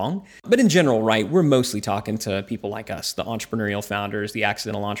if I'm wrong. But in general, right, we're mostly talking to people like us, the entrepreneurial founders, the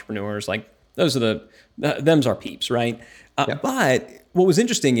accidental entrepreneurs. Like those are them's our peeps, right? But what was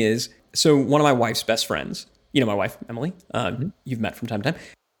interesting is, so one of my wife's best friends, my wife, Emily, you've met from time to time.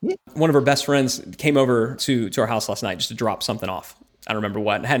 Yeah. One of her best friends came over to our house last night just to drop something off. I don't remember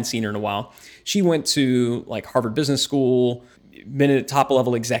what. I hadn't seen her in a while. She went to Harvard Business School, been a top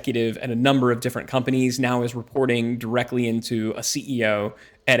level executive at a number of different companies, now is reporting directly into a CEO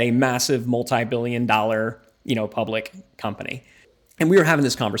at a massive multi-billion-dollar, public company. And we were having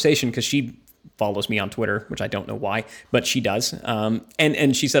this conversation because she follows me on Twitter, which I don't know why, but she does.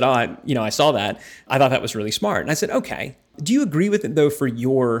 And she said, I saw that. I thought that was really smart. And I said, okay, do you agree with it though for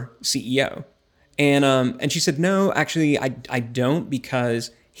your CEO? And she said, no, actually, I don't,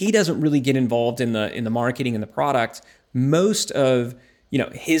 because he doesn't really get involved in the marketing and the product. Most of,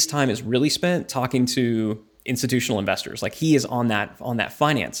 his time is really spent talking to institutional investors. Like he is on that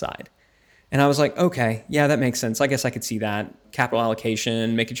finance side. And I was like, okay, yeah, that makes sense. I guess I could see that. Capital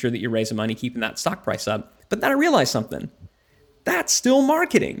allocation, making sure that you're raising money, keeping that stock price up. But then I realized something. That's still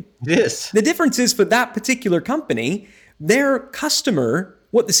marketing. It is. The difference is for that particular company, their customer,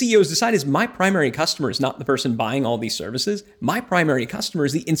 what the CEOs decide is my primary customer is not the person buying all these services. My primary customer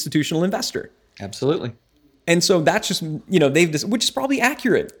is the institutional investor. Absolutely. And so that's just, which is probably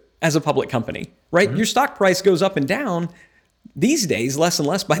accurate as a public company, right? Mm-hmm. Your stock price goes up and down. These days, less and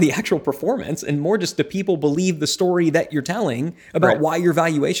less by the actual performance and more just the people believe the story that you're telling about why your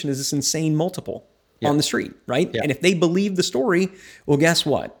valuation is this insane multiple on the street, right? Yeah. And if they believe the story, well, guess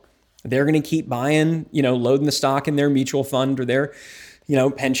what? They're going to keep buying, loading the stock in their mutual fund or their,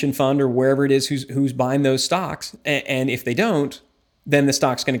 pension fund or wherever it is who's buying those stocks. And if they don't, then the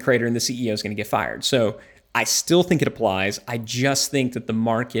stock's going to crater and the CEO is going to get fired. So I still think it applies. I just think that the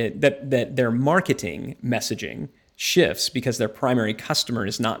market, that their marketing messaging shifts because their primary customer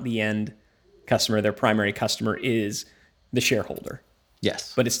is not the end customer. Their primary customer is the shareholder.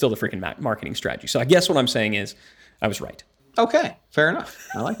 Yes. But it's still the freaking marketing strategy. So I guess what I'm saying is I was right. Okay, fair enough.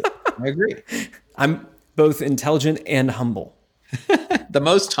 I like it. I agree. I'm both intelligent and humble. The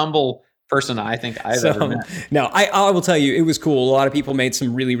most humble person I think I've ever met. No, I will tell you, it was cool. A lot of people made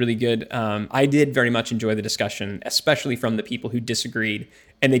some really, really good. I did very much enjoy the discussion, especially from the people who disagreed.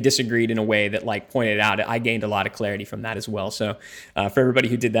 And they disagreed in a way that like pointed out, I gained a lot of clarity from that as well. So for everybody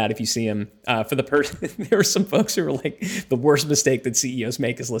who did that, if you see them, for the person, there were some folks who were like, the worst mistake that CEOs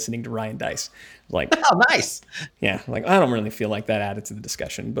make is listening to Ryan Deiss. Like, oh, nice. Yeah. Like, I don't really feel like that added to the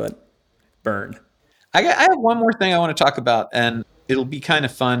discussion, but burn. I have one more thing I want to talk about, and it'll be kind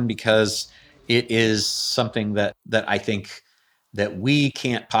of fun because it is something that I think that we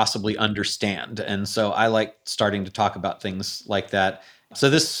can't possibly understand. And so I like starting to talk about things like that. So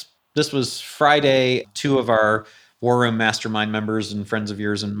this was Friday. Two of our War Room Mastermind members and friends of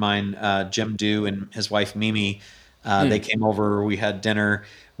yours and mine, Jim Dew and his wife Mimi, they came over. We had dinner.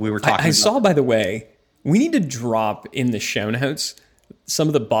 We were talking. I saw, by the way, we need to drop in the show notes some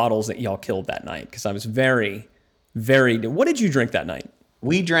of the bottles that y'all killed that night because I was very, very. What did you drink that night?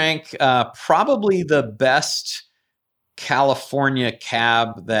 We drank probably the best California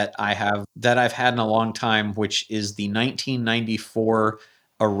cab that I've had in a long time, which is the 1994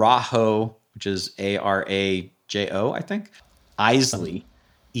 Arajo, which is Arajo, I think. Isley.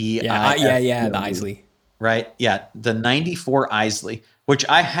 Yeah, the Isley. Right? Yeah, the 94 Isley, which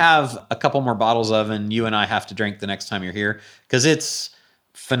I have a couple more bottles of, and you and I have to drink the next time you're here because it's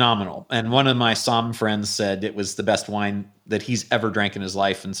phenomenal. And one of my Somm friends said it was the best wine that he's ever drank in his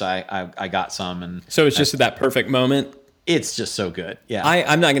life, and so I got some. And so it's just that perfect moment. It's just so good. Yeah.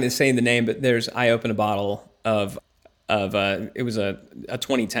 I'm not going to say the name, but I opened a bottle of it was a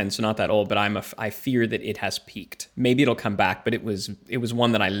 2010, so not that old, but I fear that it has peaked. Maybe it'll come back, but it was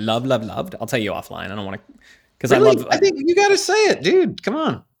one that I loved. I'll tell you offline. I don't want to, because really? I think you got to say it, dude. Come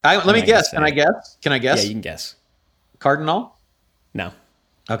on. Let me guess. Can I guess? Can I guess? Yeah, you can guess. Cardinal? No.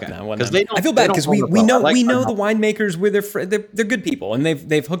 Okay. No, I feel bad because we know the winemakers. They're good people, and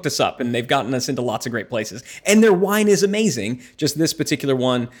they've hooked us up, and they've gotten us into lots of great places, and their wine is amazing. Just this particular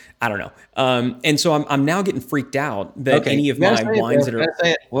one, I don't know. And so I'm now getting freaked out that any of my wines that are.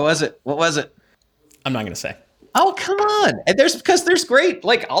 Say it. What was it? I'm not going to say. Oh, come on! And there's great.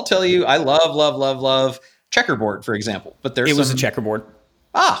 Like, I'll tell you, I love Checkerboard, for example. But it was a Checkerboard.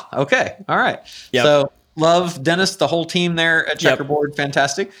 Ah, okay, all right. Yep. So. Love Dennis, the whole team there at Checkerboard, yep.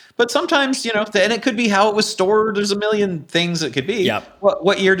 Fantastic. But sometimes, and it could be how it was stored. There's a million things it could be. Yep.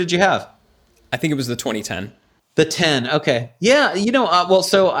 What year did you have? I think it was the 2010. The 10, okay. Yeah,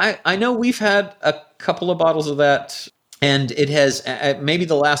 so I know we've had a couple of bottles of that, and it has, maybe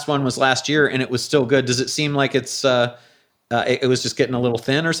the last one was last year, and it was still good. Does it seem like it was just getting a little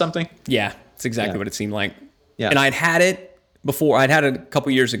thin or something? Yeah, it's exactly what it seemed like. Yeah. And I'd had it before. I'd had it a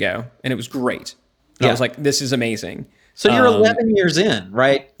couple years ago, and it was great. I was like, this is amazing. So you're 11 years in,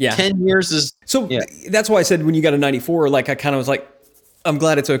 right? Yeah. 10 years is... So that's why I said when you got a 94, like I kind of was like, I'm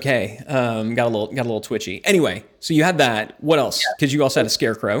glad it's okay. Got a little twitchy. Anyway, so you had that. What else? Because you also had a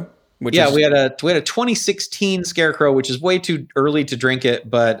Scarecrow. We had a 2016 Scarecrow, which is way too early to drink it,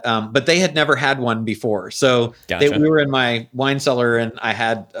 but they had never had one before. So gotcha. We were in my wine cellar, and I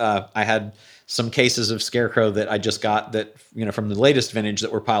had some cases of Scarecrow that I just got that, from the latest vintage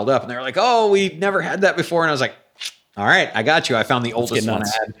that were piled up, and they were like, "Oh, we never had that before." And I was like, "All right, I got you." I found the oldest one I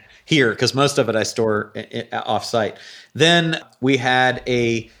had here because most of it I store off site. Then we had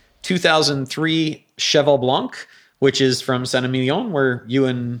a 2003 Cheval Blanc, which is from Saint-Emilion, where you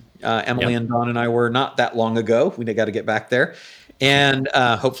and Emily and Don and I were not that long ago. We got to get back there, and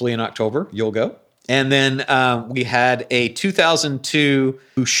hopefully in October you'll go. And then we had a 2002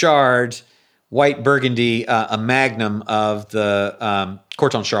 Bouchard White Burgundy, a magnum of the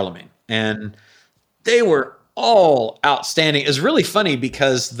Corton Charlemagne. And they were all outstanding. It's really funny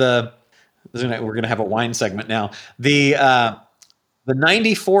because we're going to have a wine segment now. The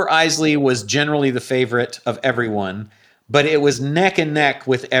 94 Isley was generally the favorite of everyone, but it was neck and neck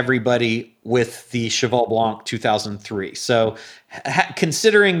with everybody with the Cheval Blanc 2003. So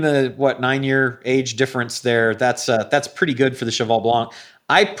considering the 9-year age difference there, that's pretty good for the Cheval Blanc.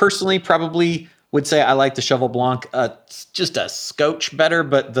 I personally probably would say I like the Cheval Blanc just a scotch better,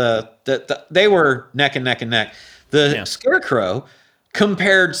 but they were neck and neck and neck. The Scarecrow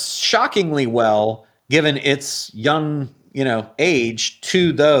compared shockingly well, given its young, age,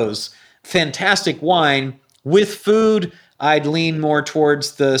 to those. Fantastic wine with food. I'd lean more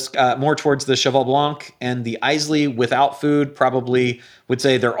towards the Cheval Blanc and the Islay without food. Probably would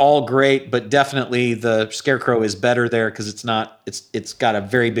say they're all great, but definitely the Scarecrow is better there because it's got a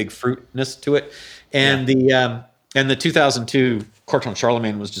very big fruitness to it, and the 2002 Corton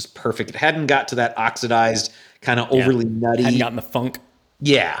Charlemagne was just perfect. It hadn't got to that oxidized kind of overly nutty. Hadn't gotten the funk.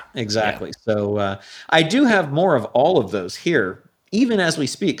 Yeah, exactly. Yeah. So I do have more of all of those here, even as we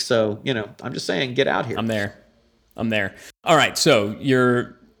speak. So I'm just saying, get out here. I'm there. All right, so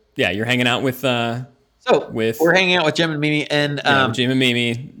you're hanging out with. We're hanging out with Jim and Mimi, and Jim and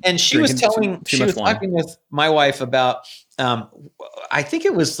Mimi, and she was talking with my wife about. I think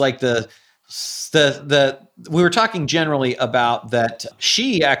it was like we were talking generally about that.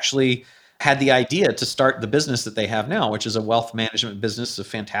 She actually had the idea to start the business that they have now, which is a wealth management business, a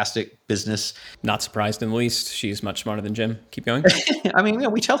fantastic business. Not surprised in the least. She's much smarter than Jim. Keep going. I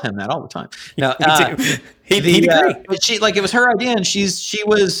mean, we tell him that all the time. No, he'd agree. But it was her idea, and she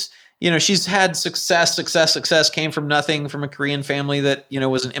was, she's had success, came from nothing, from a Korean family that,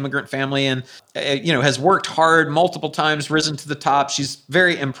 was an immigrant family, and, has worked hard multiple times, risen to the top. She's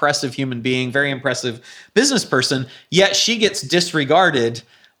very impressive human being, very impressive business person, yet she gets disregarded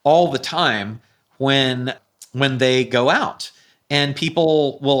all the time when they go out, and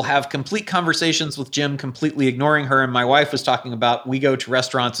people will have complete conversations with Jim, completely ignoring her. And my wife was talking about, we go to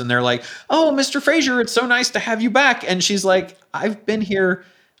restaurants and they're like, "Oh, Mr. Fraser, it's so nice to have you back." And she's like, I've been here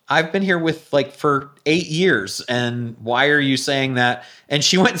with for 8 years. And why are you saying that? And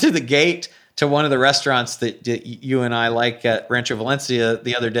she went through the gate to one of the restaurants that you and I like at Rancho Valencia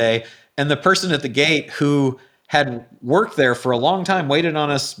the other day. And the person at the gate who had worked there for a long time, waited on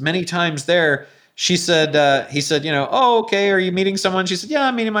us many times there. He said, "Oh, okay. Are you meeting someone?" She said, "Yeah,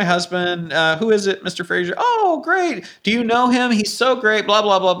 I'm meeting my husband. Who is it, Mr. Fraser?" "Oh, great. Do you know him? He's so great, blah,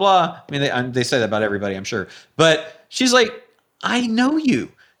 blah, blah, blah." I mean, they say that about everybody, I'm sure. But she's like, "I know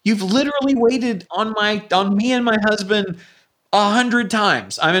you. You've literally waited on me and my husband 100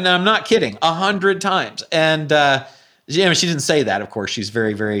 times. I mean, I'm not kidding, 100 times." And, she didn't say that, of course. She's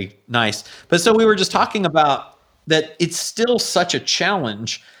very, very nice. But so we were just talking about that it's still such a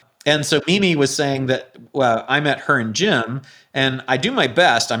challenge. And so Mimi was saying that, well, I met her and Jim, and I do my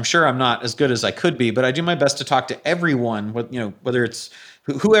best. I'm sure I'm not as good as I could be, but I do my best to talk to everyone, whether it's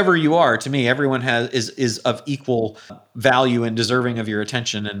whoever you are. To me, everyone is of equal value and deserving of your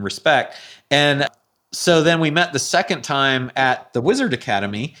attention and respect. And so then we met the second time at the Wizard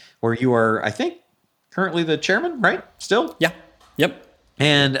Academy, where you are, I think, currently the chairman, right? Still? Yeah. Yep.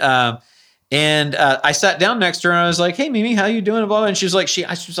 And I sat down next to her and I was like, "Hey, Mimi, how you doing?" And she was like, she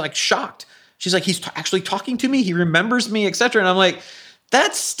was like shocked. She's like, "He's actually talking to me. He remembers me, etc." And I'm like,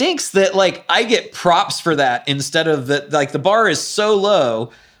 that stinks that I get props for that instead of that. The bar is so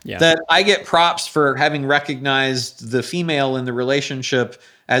low that I get props for having recognized the female in the relationship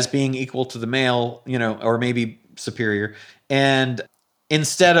as being equal to the male, or maybe superior. And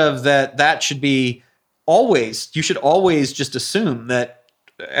instead of that should be you should always just assume that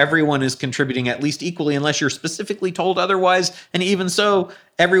everyone is contributing at least equally, unless you're specifically told otherwise. And even so,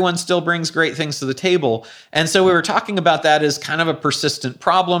 everyone still brings great things to the table. And so we were talking about that as kind of a persistent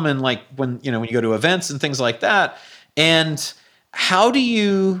problem. And when you go to events and things like that, and how do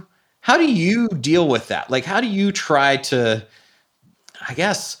you deal with that? How do you try to, I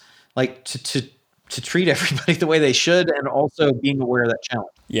guess, to treat everybody the way they should, and also being aware of that challenge?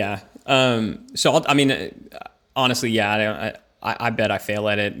 Yeah. Honestly, yeah, I bet I fail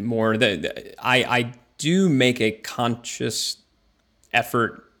at it more. I do make a conscious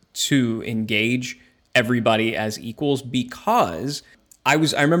effort to engage everybody as equals, because I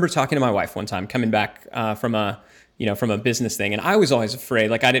remember talking to my wife one time, coming back from a business thing, and I was always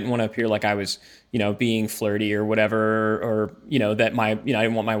afraid. I didn't want to appear like I was, being flirty or whatever, or that I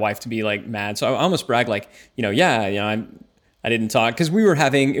didn't want my wife to be mad. So I almost bragged I didn't talk, because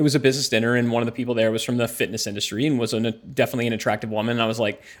it was a business dinner, and one of the people there was from the fitness industry and was definitely an attractive woman. And I was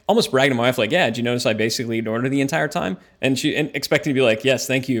almost bragging to my wife, "Yeah, did you notice I basically ignored her the entire time?" And she expecting to be like, "Yes,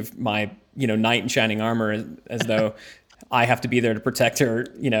 thank you, my, knight in shining armor," as though I have to be there to protect her,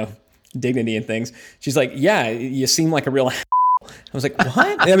 dignity and things. She's like, "Yeah, you seem like a real." I was like,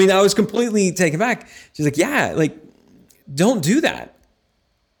 "What?" I mean, I was completely taken back. She's like, "Yeah, don't do that.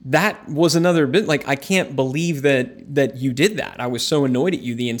 That was another bit. I can't believe that you did that. I was so annoyed at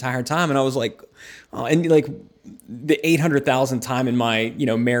you the entire time." And I was like, oh, and the 800,000th time in my,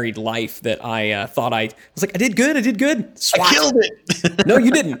 married life that I thought I was like, I did good. Swat. I killed it. No,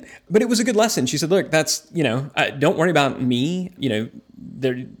 you didn't. But it was a good lesson. She said, "Look, that's, don't worry about me.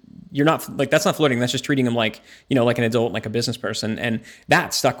 you're not like, that's not flirting. That's just treating them like, like an adult, like a business person. And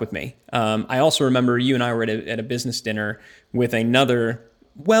that stuck with me. I also remember you and I were at a business dinner with another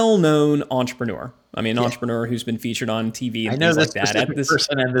well-known entrepreneur. I mean, an entrepreneur who's been featured on TV and things like that. At this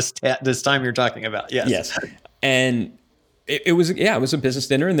person and this time you're talking about. Yes. And it was a business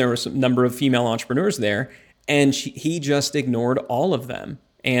dinner, and there were some number of female entrepreneurs there, and he just ignored all of them.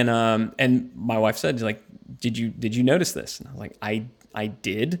 And my wife said, like, did you notice this? And I was like, I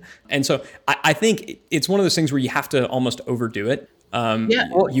did. And so I think it's one of those things where you have to almost overdo it.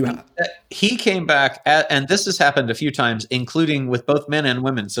 He came back and this has happened a few times, including with both men and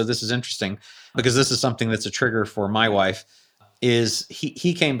women. So this is interesting because this is something that's a trigger for my wife. Is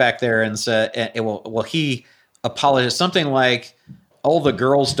he came back there and said, he apologized, something like, all the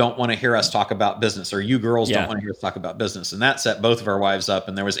girls don't want to hear us talk about business, or you girls don't want to hear us talk about business. And that set both of our wives up,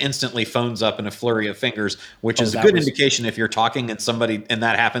 and there was instantly phones up and a flurry of fingers, which is a good indication if you're talking and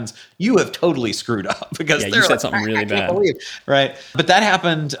that happens, you have totally screwed up because you said something really bad. Right. But that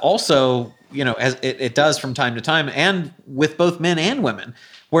happened also, as it does from time to time, and with both men and women,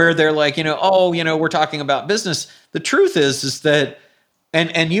 where they're like, we're talking about business. The truth is that,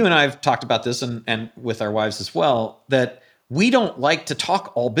 and you and I have talked about this and with our wives as well, that we don't like to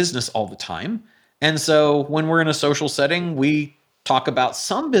talk all business all the time. And so when we're in a social setting, we talk about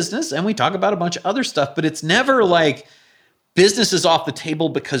some business and we talk about a bunch of other stuff, but it's never like business is off the table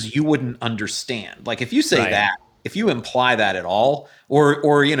because you wouldn't understand. Like if you say that, if you imply that at all,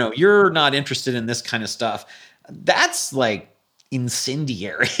 or you're not interested in this kind of stuff, that's like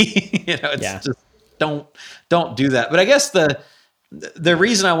incendiary. It's just don't do that. But I guess the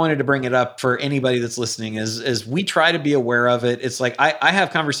reason I wanted to bring it up for anybody that's listening is we try to be aware of it. It's like I have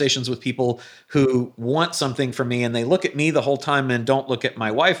conversations with people who want something from me and they look at me the whole time and don't look at my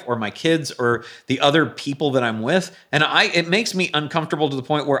wife or my kids or the other people that I'm with. And it makes me uncomfortable to the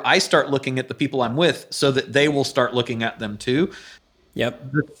point where I start looking at the people I'm with so that they will start looking at them too.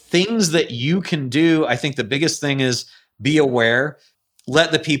 Yep. The things that you can do, I think the biggest thing is be aware.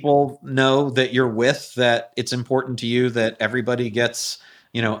 Let the people know that you're with, that it's important to you, that everybody gets,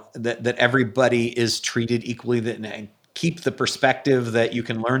 that everybody is treated equally, that keep the perspective that you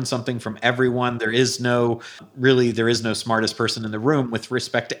can learn something from everyone. There is no smartest person in the room with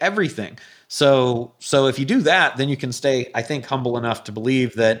respect to everything. So if you do that, then you can stay, I think, humble enough to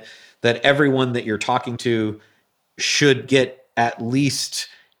believe that everyone that you're talking to should get at least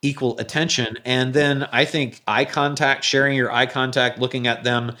equal attention. And then I think eye contact, sharing your eye contact, looking at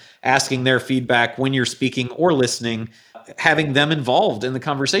them, asking their feedback when you're speaking or listening, having them involved in the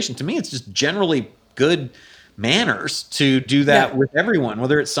conversation. To me, it's just generally good manners to do that with everyone,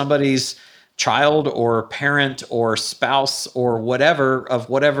 whether it's somebody's child or parent or spouse or whatever, of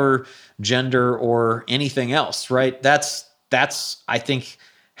whatever gender or anything else, right? That's I think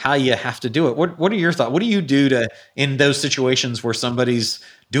how you have to do it. What are your thoughts? What do you do in those situations where somebody's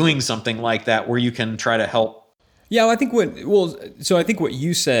doing something like that, where you can try to help? Yeah, I think what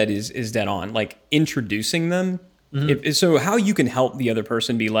you said is dead on. Like introducing them. Mm-hmm. So how you can help the other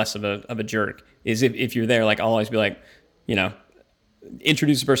person be less of a jerk is if you're there. Like I'll always be like,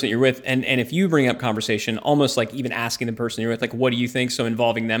 introduce the person that you're with, and if you bring up conversation, almost like even asking the person you're with, like, what do you think? So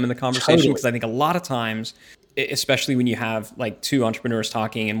involving them in the conversation, because I think a lot of times, especially when you have like two entrepreneurs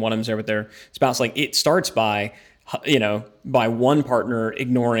talking and one of them's there with their spouse, like it starts by one partner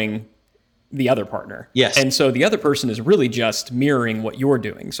ignoring the other partner. Yes. And so the other person is really just mirroring what you're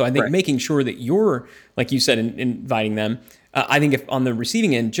doing. So I think making sure that you're, like you said, inviting them, I think if on the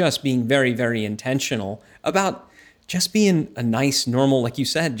receiving end, just being very, very intentional about just being a nice, normal, like you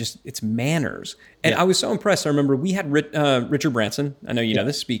said, just it's manners. And I was so impressed. I remember we had Richard Branson, I know you know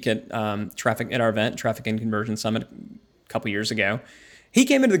this, speak at our event, Traffic and Conversion Summit, a couple years ago. He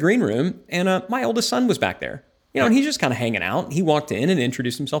came into the green room and my oldest son was back there. And he's just kind of hanging out. He walked in and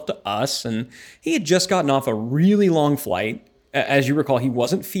introduced himself to us, and he had just gotten off a really long flight. As you recall, he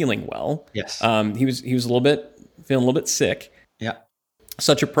wasn't feeling well. Yes. He was feeling a little bit sick. Yeah.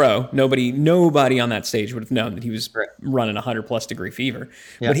 Such a pro. Nobody on that stage would have known that he was running 100+ degree fever.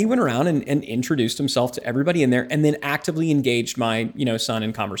 Yeah. But he went around and introduced himself to everybody in there, and then actively engaged my son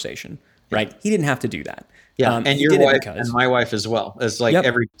in conversation. Right? He didn't have to do that. Yeah, and your wife and my wife as well. It's like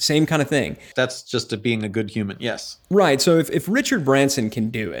every same kind of thing. That's just being a good human. Yes. Right. So if Richard Branson can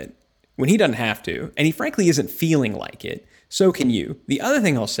do it when he doesn't have to, and he frankly isn't feeling like it, so can you. The other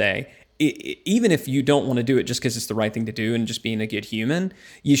thing I'll say, even if you don't want to do it just because it's the right thing to do and just being a good human,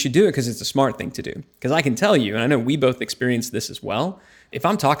 you should do it because it's a smart thing to do. Because I can tell you, and I know we both experienced this as well, if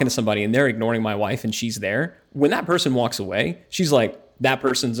I'm talking to somebody and they're ignoring my wife and she's there, when that person walks away, she's like, that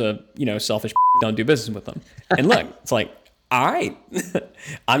person's a selfish, don't do business with them. And look, it's like, all right,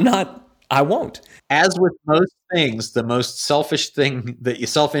 I won't. As with most things, the most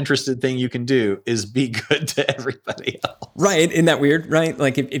self-interested thing you can do is be good to everybody else. Right. Isn't that weird? Right.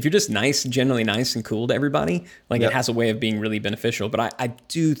 Like if you're just nice, generally nice and cool to everybody, like it has a way of being really beneficial. But I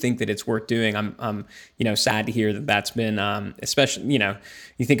do think that it's worth doing. I'm sad to hear that that's been, especially,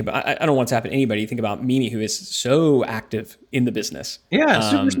 you think about, I don't want to happen to anybody. You think about Mimi, who is so active in the business.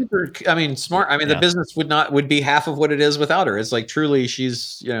 Yeah. Super, smart. The business would be half of what it is without her. It's like, truly,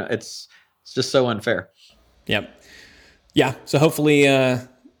 she's, it's just so unfair. Yep. Yeah. So hopefully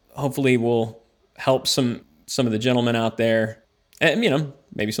we'll help some of the gentlemen out there, and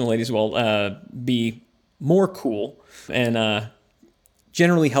maybe some ladies will be more cool and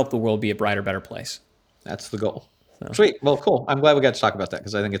generally help the world be a brighter, better place. That's the goal. So. Sweet. Well, cool. I'm glad we got to talk about that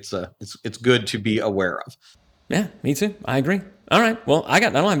because I think it's good to be aware of. Yeah, me too. I agree. All right. Well, I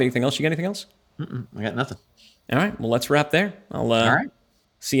don't have anything else. You got anything else? I got nothing. All right. Well, let's wrap there. All right.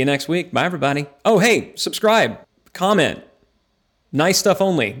 See you next week. Bye, everybody. Oh, hey, subscribe, comment. Nice stuff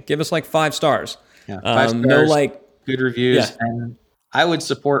only. Give us like 5 stars. Yeah, 5 stars, good reviews. Yeah. And I would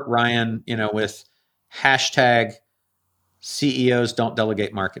support Ryan, with hashtag CEOs don't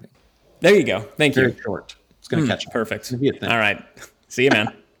delegate marketing. There you go. Thank you. Very short. It's going to catch up. Perfect. It's gonna be a thing. All right. See you,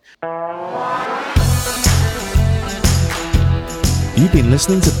 man. You've been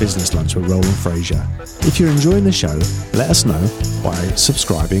listening to Business Lunch with Roland Frasier. If you're enjoying the show, let us know by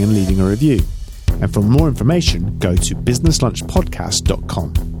subscribing and leaving a review. And for more information, go to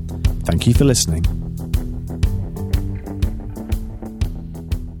businesslunchpodcast.com. Thank you for listening.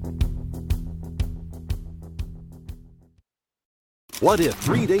 What if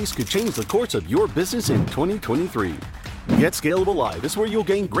 3 days could change the course of your business in 2023? Get Scalable Live is where you'll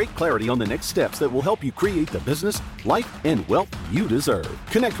gain great clarity on the next steps that will help you create the business, life, and wealth you deserve.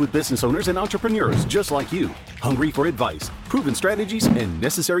 Connect with business owners and entrepreneurs just like you, hungry for advice, proven strategies, and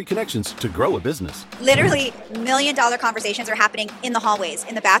necessary connections to grow a business. Literally million-dollar conversations are happening in the hallways,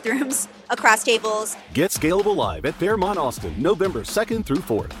 in the bathrooms, across tables. Get Scalable Live at Fairmont Austin, November 2nd through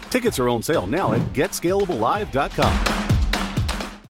 4th. Tickets are on sale now at getscalablelive.com.